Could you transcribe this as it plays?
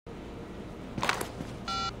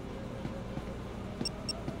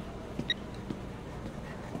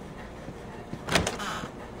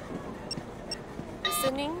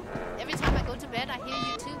listening. Every time I go to bed, I hear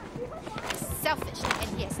you too. He's selfish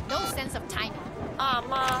and he has no sense of timing.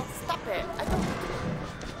 Ma, stop it. I don't...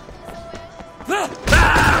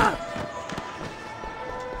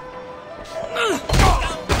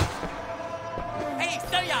 Hey,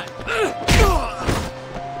 Soyeon!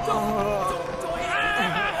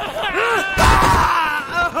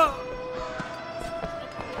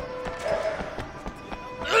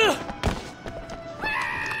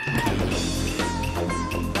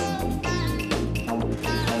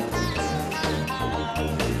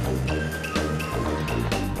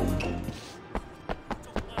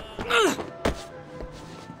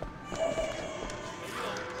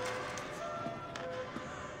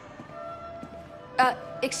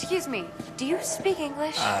 Excuse me, do you speak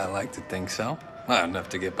English? I like to think so. Well, enough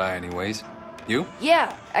to get by anyways. You?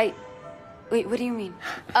 Yeah, Wait, what do you mean?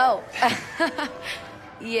 Oh,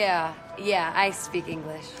 yeah, I speak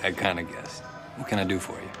English. I kinda guessed. What can I do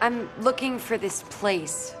for you? I'm looking for this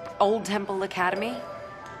place, Old Temple Academy.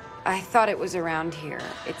 I thought it was around here.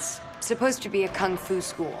 It's supposed to be a kung fu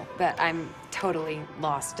school, but I'm totally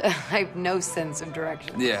lost. I have no sense of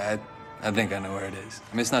direction. Yeah, I think I know where it is.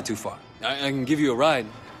 I mean, it's not too far. I can give you a ride.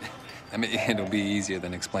 I mean, it'll be easier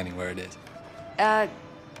than explaining where it is.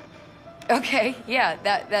 Okay, yeah,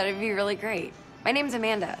 that'd be really great. My name's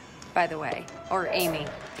Amanda, by the way, or Amy.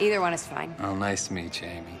 Either one is fine. Oh, nice to meet you,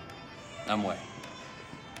 Amy. I'm Wei.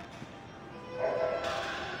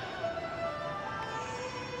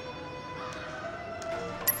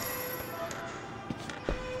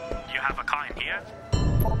 You have a car in here?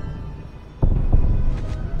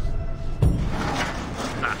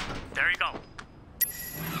 There you go.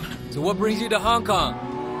 So what brings you to Hong Kong?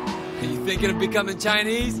 Are you thinking of becoming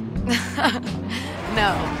Chinese?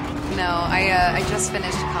 No, I just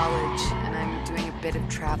finished college, and I'm doing a bit of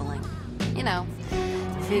traveling. You know,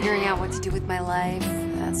 figuring out what to do with my life,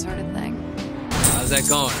 that sort of thing. How's that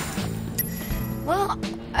going? Well,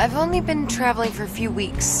 I've only been traveling for a few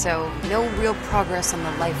weeks, so no real progress on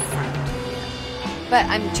the life front. But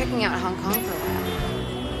I'm checking out Hong Kong for a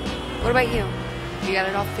while. What about you? You got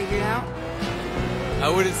it all figured out? I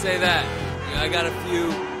wouldn't say that. You know, I got a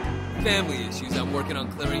few family issues I'm working on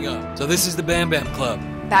clearing up. So this is the Bam Bam Club.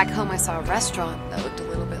 Back home I saw a restaurant that looked a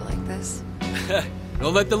little bit like this.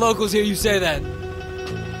 Don't let the locals hear you say that.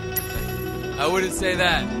 I wouldn't say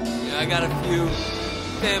that. You know, I got a few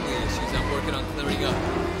family issues I'm working on clearing up.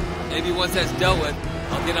 Maybe once that's dealt with,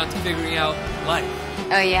 I'll get on to figuring out life.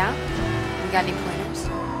 Oh yeah? You got any pointers?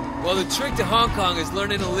 Well, the trick to Hong Kong is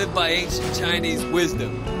learning to live by ancient Chinese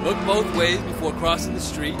wisdom. Look both ways before crossing the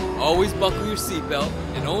street, always buckle your seatbelt,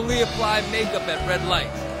 and only apply makeup at red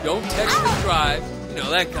lights. Don't text and drive, you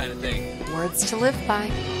know, that kind of thing. Words to live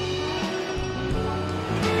by.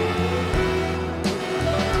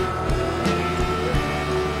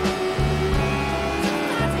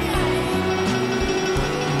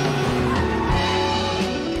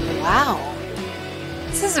 Wow.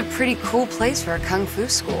 This is a pretty cool place for a kung fu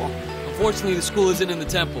school. Unfortunately, the school isn't in the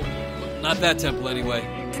temple. Not that temple, anyway.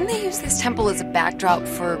 Didn't they use this temple as a backdrop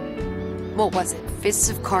for, what was it, Fists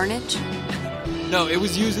of Carnage? No, it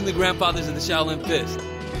was using the grandfathers of the Shaolin Fist.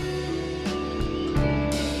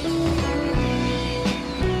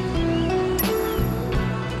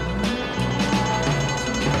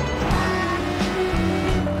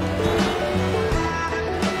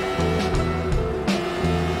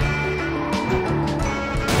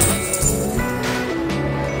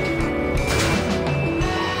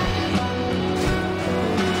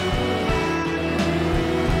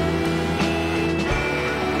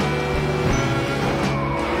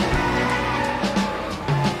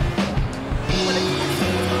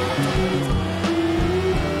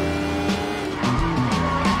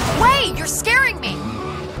 You're scaring me!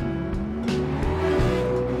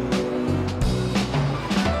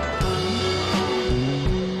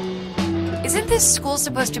 Isn't this school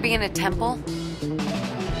supposed to be in a temple?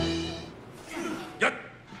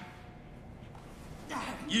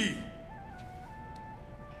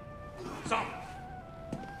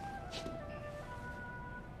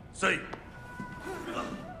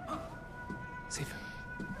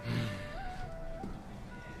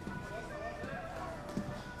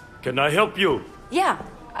 Can I help you? Yeah,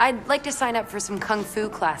 I'd like to sign up for some kung fu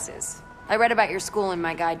classes. I read about your school in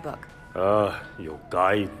my guidebook. Your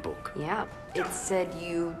guidebook. Yeah, it said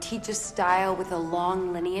you teach a style with a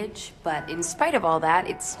long lineage, but in spite of all that,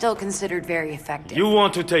 it's still considered very effective. You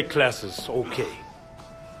want to take classes, okay.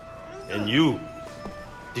 And you?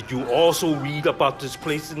 Did you also read about this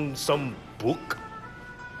place in some book?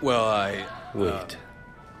 Well, Wait.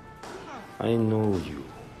 I know you.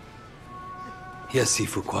 Yes,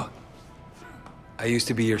 Sifu Kwok. I used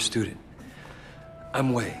to be your student.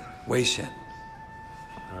 I'm Wei Shen.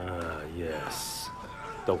 Ah, yes.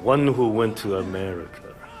 The one who went to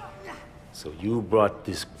America. So you brought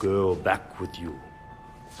this girl back with you.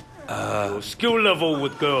 Your skill level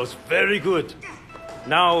with girls, very good.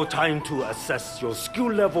 Now time to assess your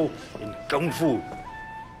skill level in Kung Fu.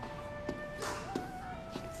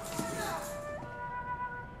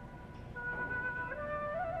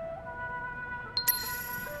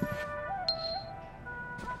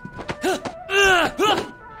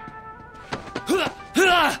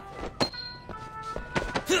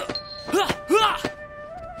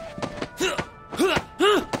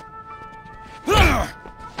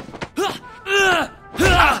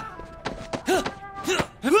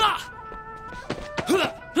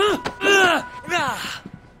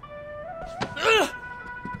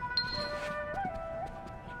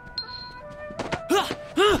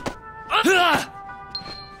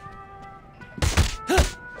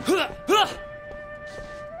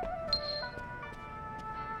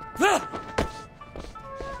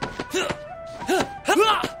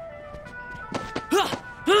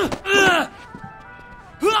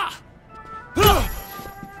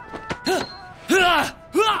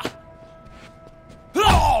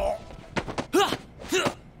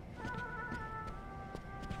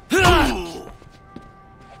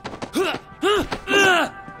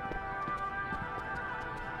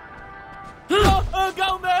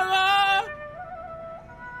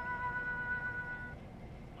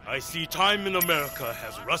 I see time in America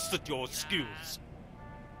has rusted your skills.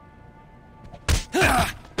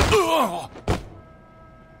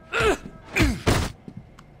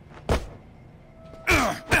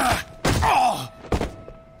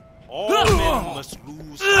 All men must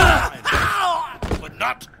lose time, but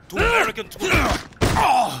not to American tourists.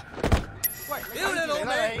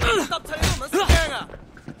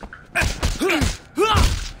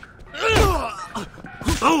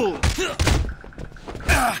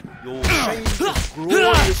 Your shame is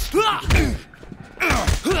glorious. Your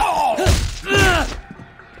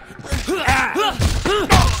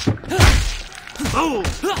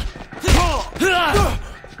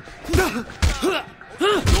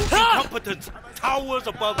incompetence towers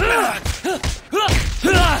above that.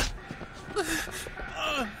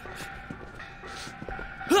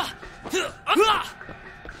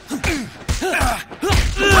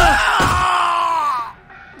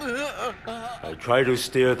 I try to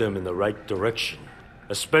steer them in the right direction,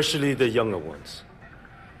 especially the younger ones.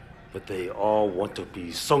 But they all want to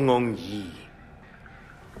be Song Yi.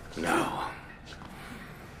 Now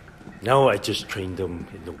I just train them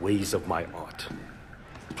in the ways of my art.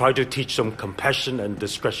 Try to teach them compassion and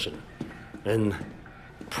discretion, and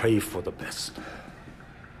pray for the best.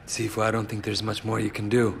 Sifu, I don't think there's much more you can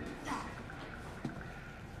do.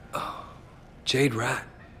 Oh, Jade Rat.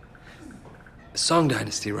 Song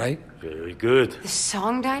Dynasty, right? Very good. The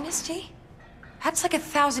Song Dynasty? That's like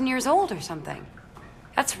 1,000 years old or something.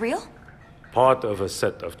 That's real? Part of a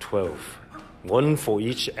set of 12. One for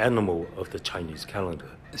each animal of the Chinese calendar.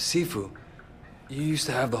 Sifu, you used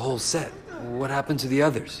to have the whole set. What happened to the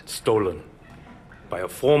others? Stolen by a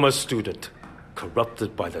former student,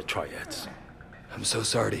 corrupted by the triads. I'm so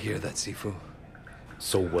sorry to hear that, Sifu.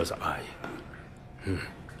 So was I.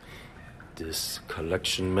 This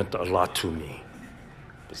collection meant a lot to me.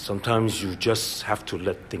 But sometimes you just have to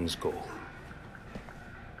let things go.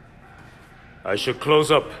 I should close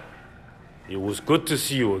up. It was good to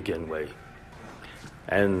see you again, Wei.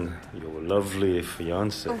 And your lovely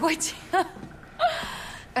fiancé. What?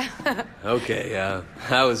 Okay,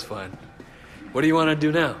 that was fun. What do you want to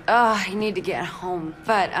do now? I need to get home.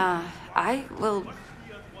 But, I will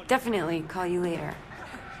definitely call you later.